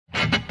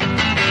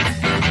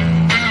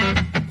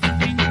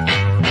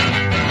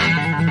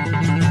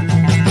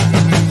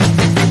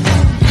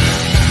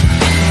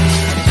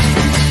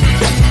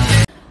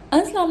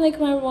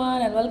अस्सलामुअलैकुम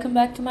everyone and welcome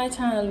back to my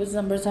channel with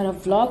number सारा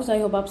vlogs. I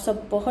hope आप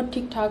सब बहुत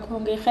ठीक ठाक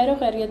होंगे, खैर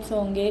खैरियत से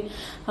होंगे।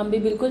 हम भी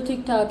बिल्कुल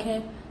ठीक ठाक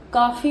हैं।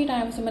 काफ़ी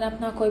टाइम से मैंने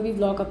अपना कोई भी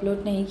व्लॉग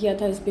अपलोड नहीं किया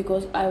था, इस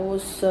because I was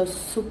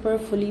super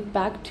fully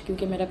packed,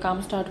 क्योंकि मेरा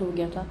काम स्टार्ट हो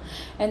गया था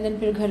एंड देन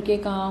फिर घर के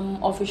काम,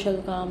 ऑफिशियल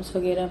काम्स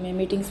वगैरह में,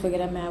 मीटिंग्स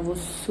वगैरह में वो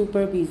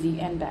सुपर बिजी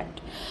एंड पैक्ड।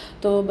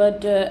 तो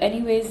बट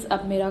एनीवेज़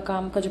अब मेरा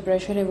काम का जो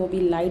प्रेशर है वो भी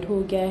लाइट हो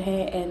गया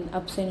है एंड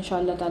अब से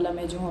इंशाल्लाह ताला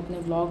मैं जो हूँ अपने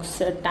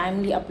व्लॉग्स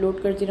टाइमली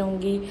अपलोड करती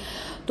रहूँगी।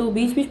 तो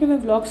बीच बीच में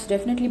मैं व्लॉग्स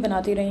डेफिनेटली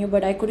बनाती रही हूँ,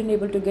 but I couldn't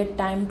able to get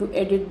time to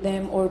edit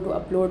them और टू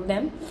अपलोड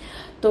देम।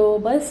 तो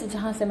बस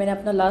जहाँ से मैंने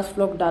अपना लास्ट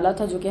व्लॉग डाला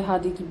था, जो कि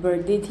हादी की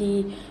बर्थडे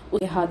थी,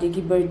 उस हादी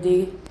की बर्थडे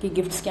की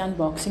गिफ्ट्स की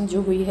अनबॉक्सिंग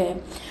जो हुई है,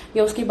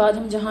 या उसके बाद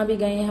हम जहाँ भी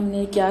गए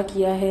हमने क्या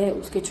किया है,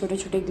 उसके छोटे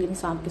छोटे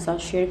ग्लिम्स आपके साथ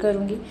शेयर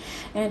करूँगी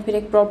एंड फिर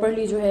एक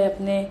प्रॉपरली जो है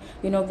अपने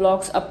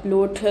व्लॉग्स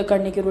अपलोड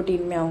करने के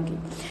रूटीन में आऊँगी।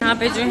 यहाँ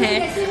पे जो है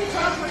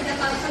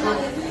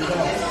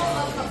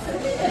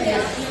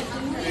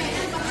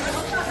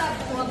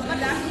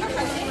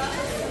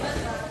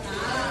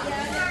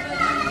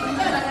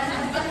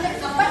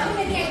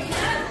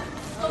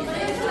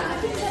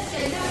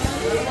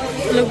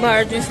लोग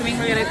बाहर जो स्विमिंग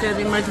वगैरह कर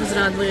रहे हैं, मर्द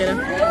हजरात वगैरह।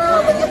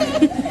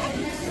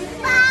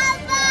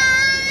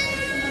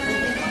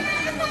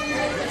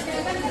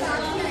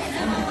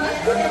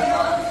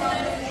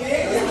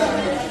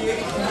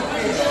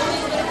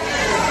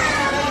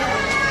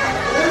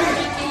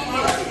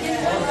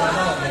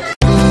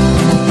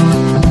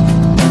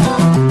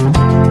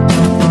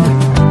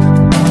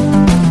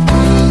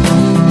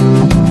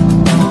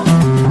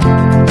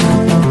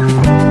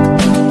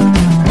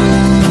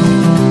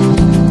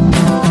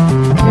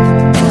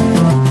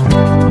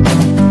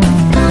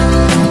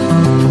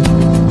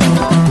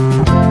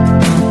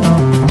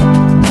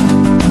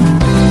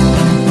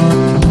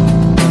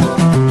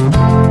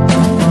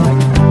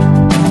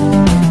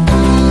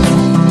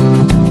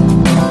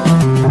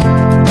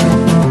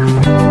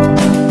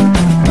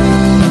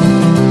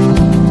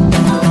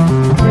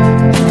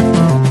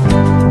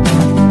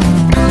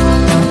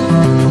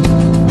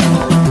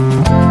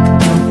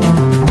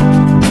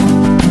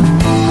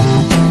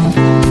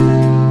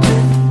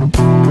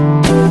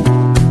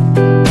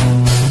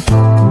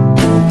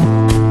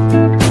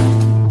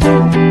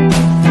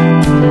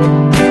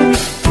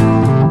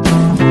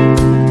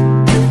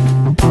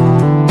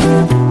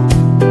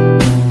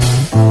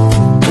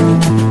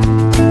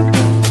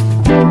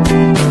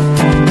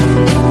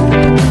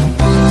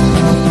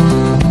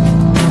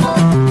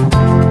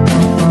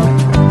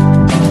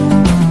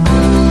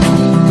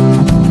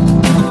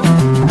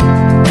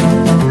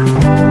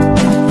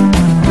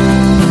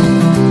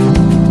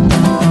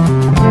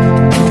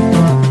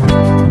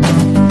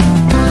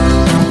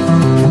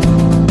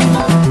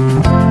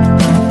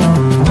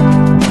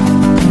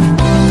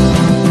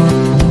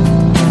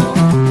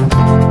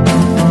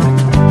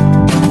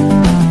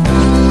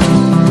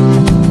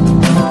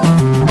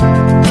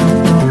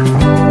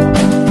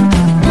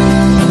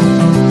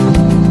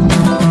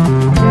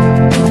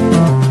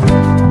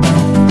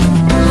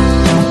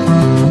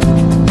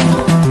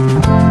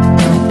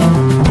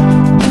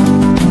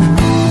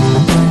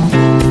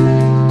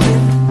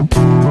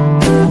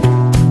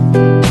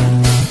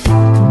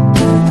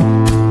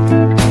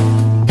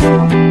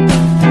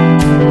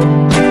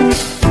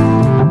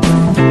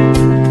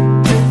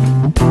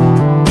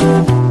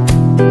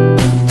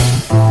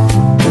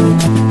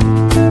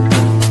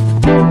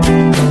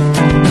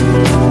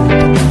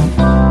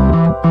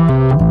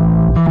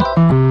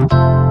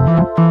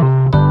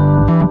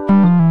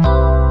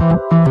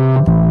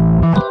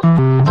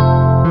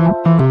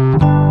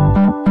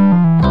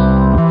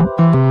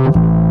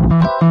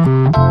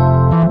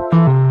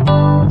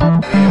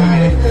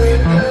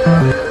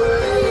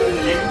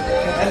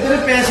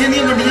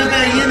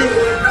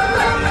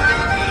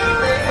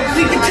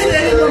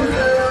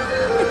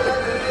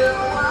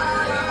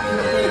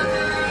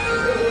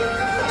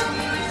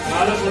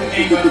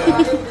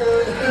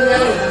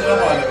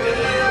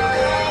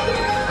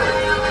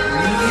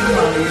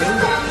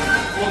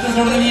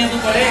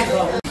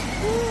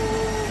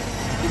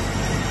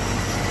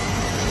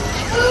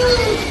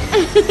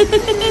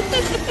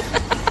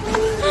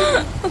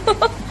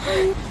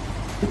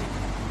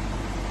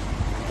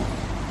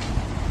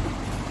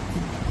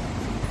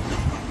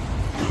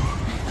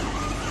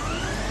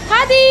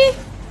 Hadi,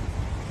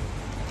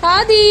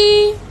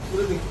 Hadi,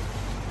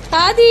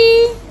 Hadi.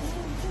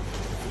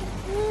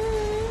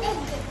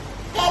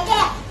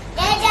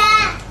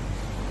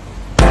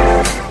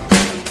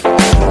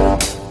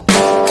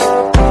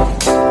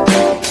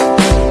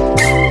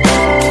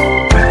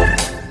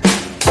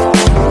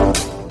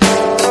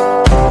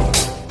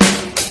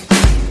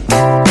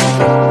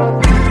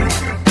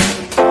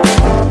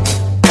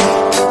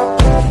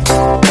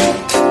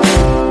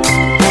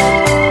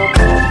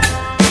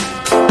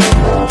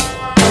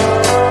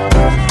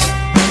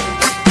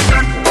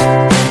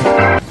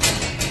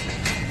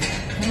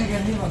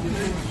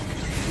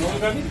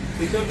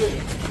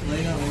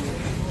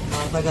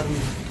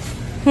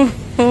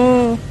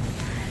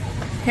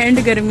 हैंड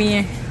गर्मी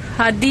है।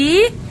 हादी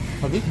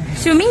हादी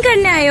स्विमिंग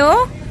करने आए हो?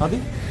 हादी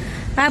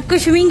आपको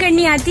स्विमिंग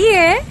करनी आती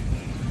है?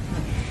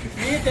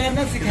 ये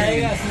तैरना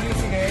सिखाएगा, स्विमिंग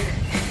सिखाएगा।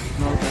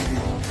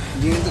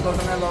 तो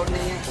करना अलाउड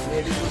नहीं है,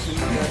 लेडीज को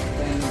स्विमिंग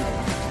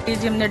करना। ये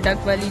जी हमने डक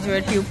वाली जो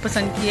है ट्यूब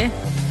पसंद की है।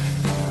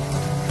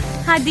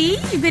 हादी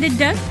मेरे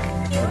duck,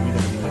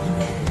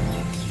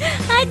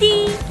 Hadi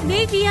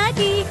baby,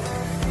 Hadi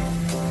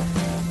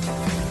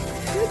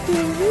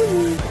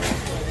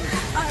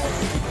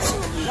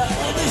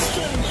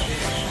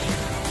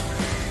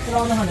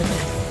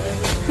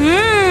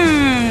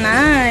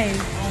nice.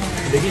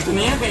 देखिए तो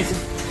नहीं है कैसे?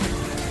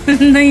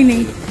 नहीं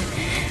नहीं,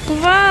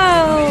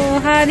 wow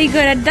Hadi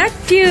got a duck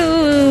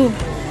tube.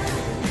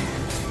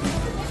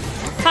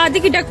 Hadi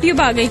की डक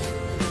ट्यूब आ गई।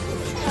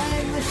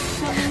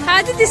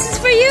 Hadi this is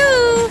for you.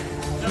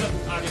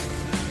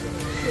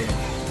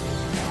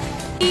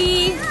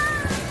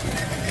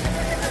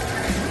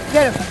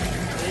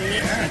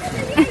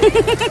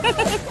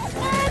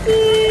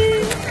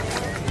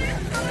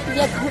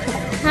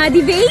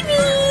 Hadi baby,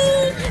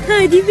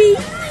 Hadi baby,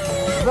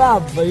 वाह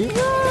भाई,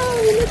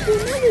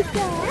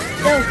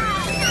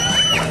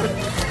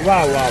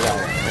 वाह वाह वाह।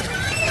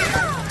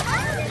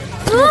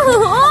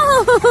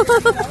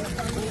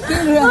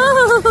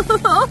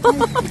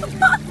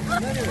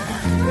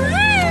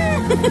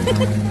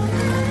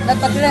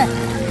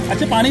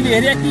 अच्छा पानी दे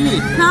रही है कि?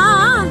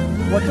 हाँ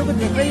बच्चों को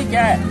देख रही है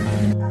क्या है?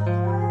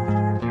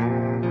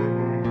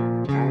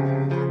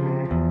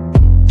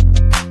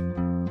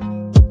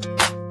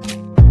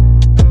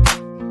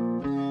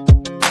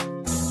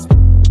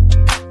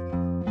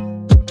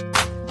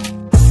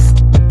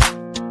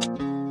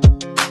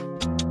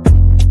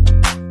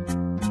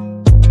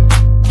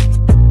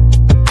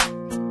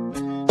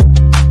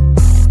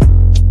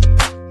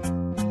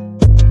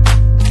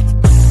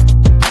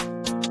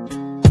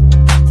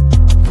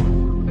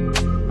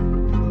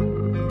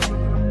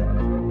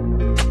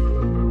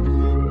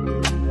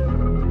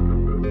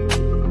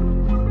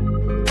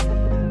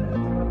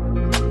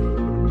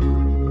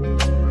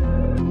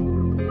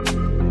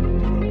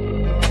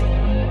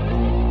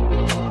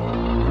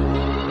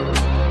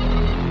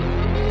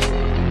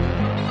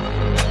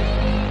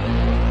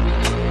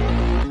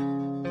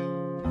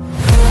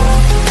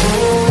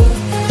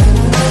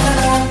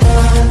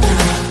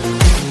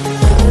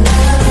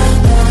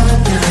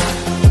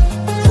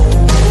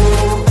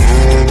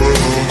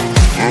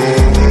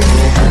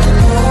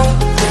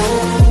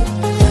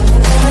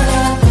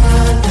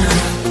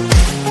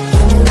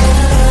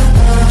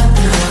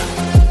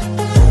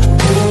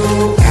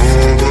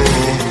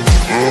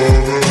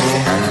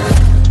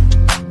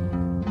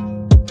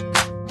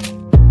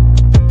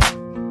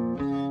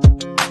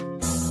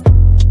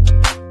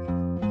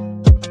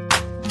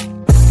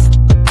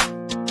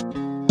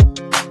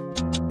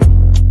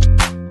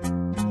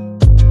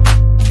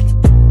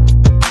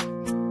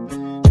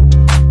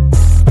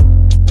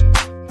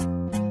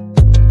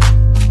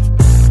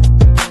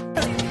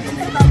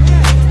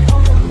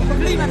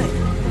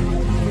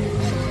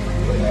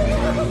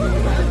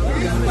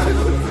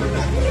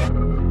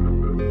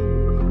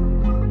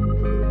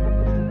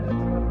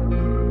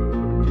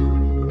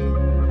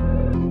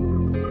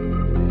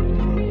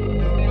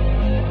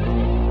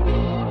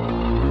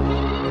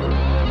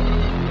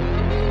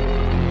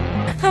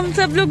 हम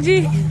सब लोग जी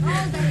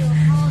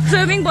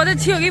स्विमिंग बहुत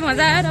अच्छी होगी,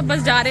 मजा आया। अब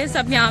बस जा रहे हैं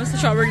सब, यहाँ से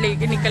शॉवर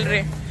लेके निकल रहे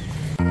हैं।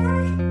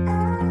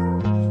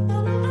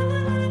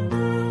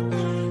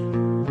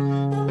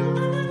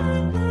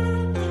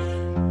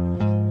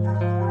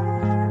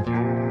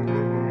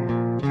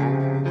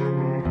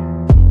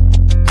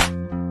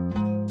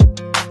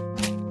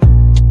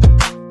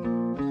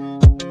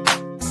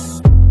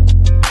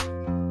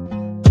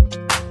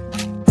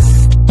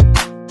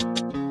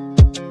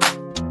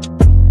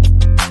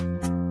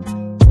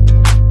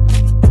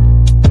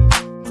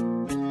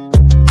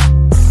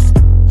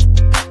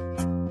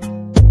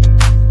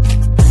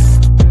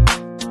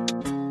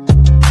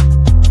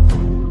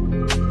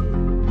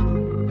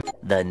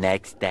 The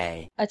next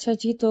day. अच्छा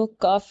जी, तो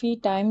काफ़ी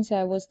times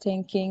I was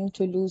thinking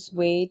to lose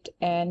weight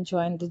and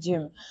join the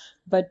gym,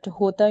 but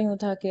होता यूँ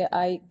था कि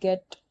I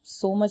get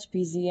so much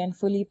busy and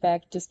fully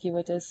packed, जिसकी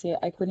वजह से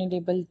I couldn't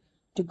able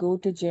to go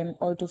to gym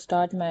और to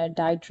start my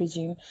diet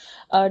regime.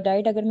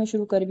 Diet अगर मैं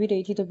शुरू कर भी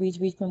रही थी तो बीच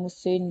बीच में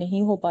मुझसे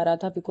नहीं हो पा रहा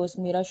था, बिकॉज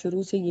मेरा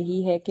शुरू से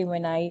यही है कि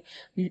when I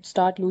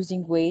start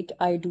losing weight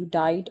I do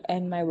diet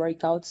and my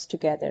workouts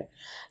together.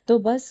 तो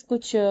बस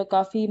कुछ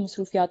काफ़ी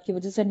मसरूफियात की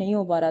वजह से नहीं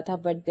हो पा रहा था,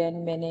 बट देन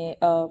मैंने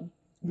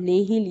ले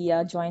ही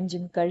लिया, ज्वाइन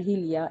जिम कर ही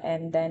लिया।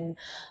 And then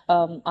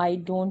I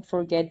don't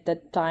forget the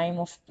time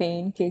of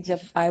pen, कि जब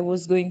I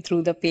was going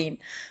through the pen.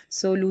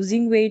 So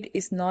losing weight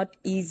is not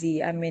easy,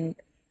 I mean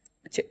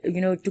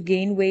to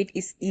gain weight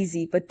is easy,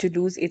 but to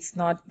lose it's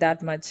not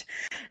that much,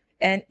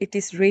 and it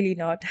is really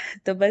not.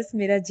 तो बस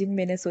मेरा gym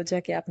मैंने सोचा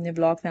कि अपने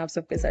blog में आप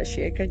सबके साथ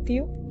शेयर करती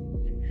हूँ।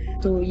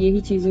 तो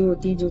यही चीज़ें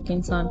होती हैं जो कि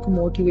इंसान को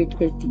मोटिवेट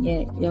करती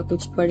हैं, या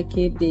कुछ पढ़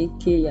के, देख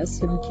के या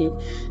सुन के।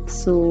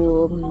 सो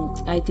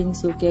आई थिंक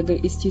सो कि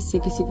अगर इस चीज़ से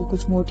किसी को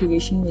कुछ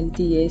मोटिवेशन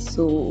मिलती है,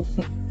 सो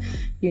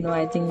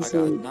I think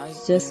so.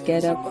 Just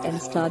get up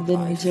and start the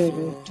new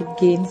journey to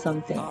gain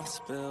something.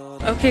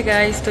 Okay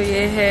guys, तो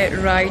ये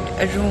है राइड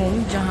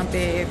रूम जहाँ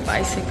पे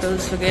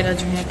बाइसिकल्स वगैरह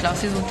जो हैं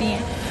क्लासेस होती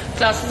हैं.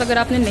 क्लासेस अगर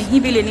आपने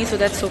नहीं भी लेनी, so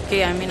that's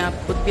okay. I mean आप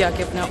खुद भी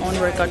आके अपना ऑन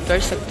वर्कआउट कर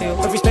सकते हो.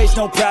 Every space,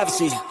 no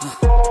privacy.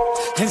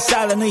 And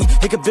silently,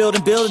 it could build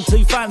and build until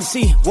you finally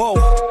see. Whoa,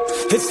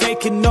 it's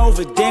taking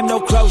over. Damn, no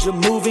closure,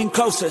 moving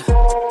closer.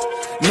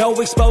 No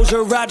exposure,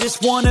 I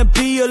just wanna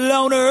be a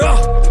loner.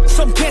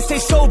 Some can't stay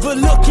sober,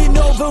 looking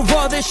over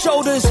all their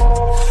shoulders,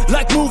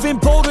 like moving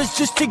boulders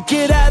just to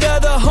get out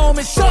of the home.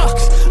 It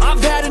sucks,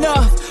 I've had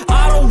enough.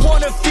 I don't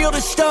wanna feel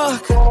the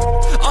stuck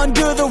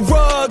under the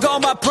rug,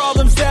 all my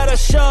problems that I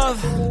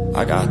shove.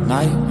 I got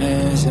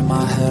nightmares in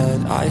my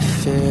head, I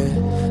fear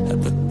that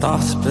the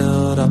thoughts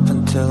build up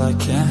until I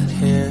can't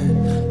hear,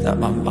 that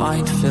my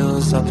mind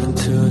fills up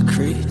into a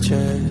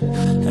creature,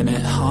 and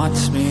it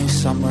haunts me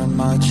somewhere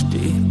much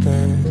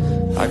deeper.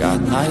 I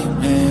got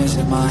nightmares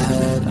in my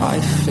head, I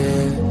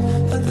fear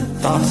that the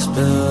thoughts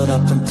build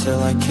up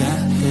until I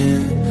can't hear,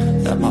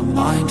 that my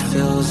mind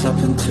fills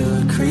up into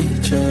a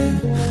creature,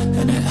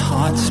 and it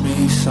haunts me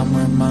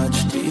somewhere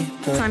much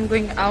deeper. I'm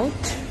going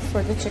out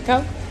for the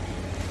checkout.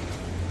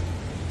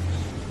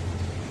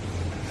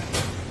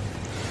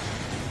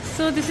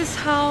 So this is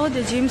how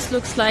the gym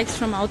looks like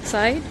from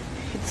outside.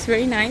 It's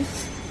very nice.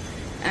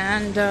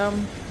 And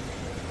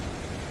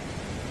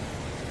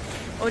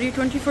और ये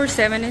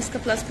 24/7 है. इसका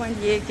plus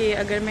point ये है कि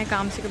अगर मैं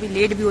काम से कभी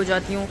लेट भी हो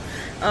जाती हूँ,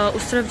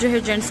 उस तरफ जो है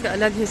जेंट्स का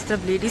अलग है, इस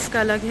तरफ लेडीज़ का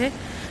अलग है.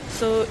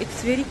 So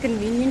it's very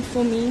convenient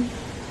for me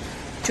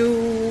to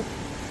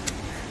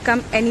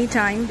come any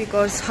time,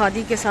 because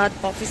Hadi के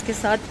साथ, ऑफिस के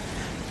साथ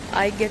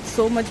I get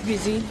so much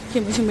busy कि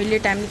मुझे मेरे लिए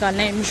टाइम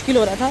निकालना मुश्किल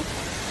हो रहा था.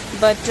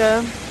 बट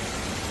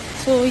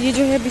सो ये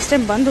जो है इस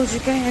टाइम बंद हो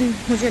चुका है एंड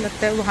मुझे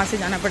लगता है वहाँ से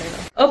जाना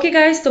पड़ेगा. ओके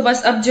गाइज, तो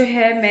बस अब जो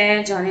है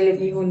मैं जाने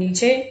लगी हूँ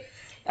नीचे.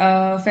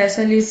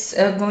 Faisal is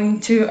going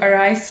to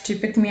arrive to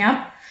pick me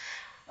up.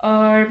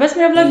 और बस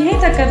मेरा ब्लॉग यहीं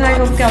तक का था. आई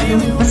होप कि आप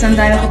लोगों को पसंद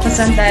आया. तो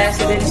पसंद आया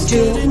so then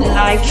do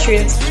like,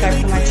 share,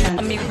 subscribe to my channel.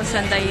 अम्मी को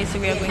पसंद आई है, so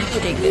we are going to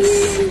take this.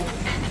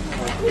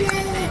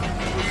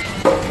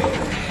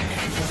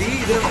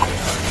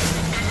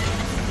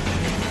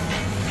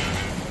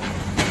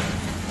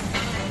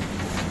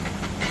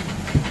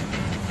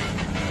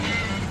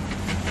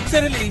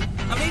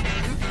 अभी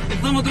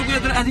एकदम मतलब को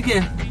इधर आज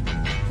क्या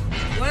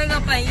बोलेगा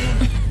भाई.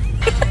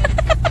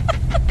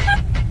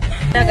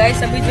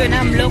 गाइस, अभी जो है ना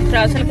हम लोग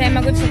क्रासल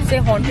खैमा कुछ सबसे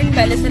हॉन्टिंग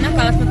पैलेस है ना,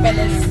 कासम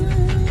पैलेस,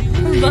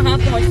 वहाँ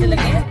पहुँचने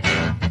लगे हैं.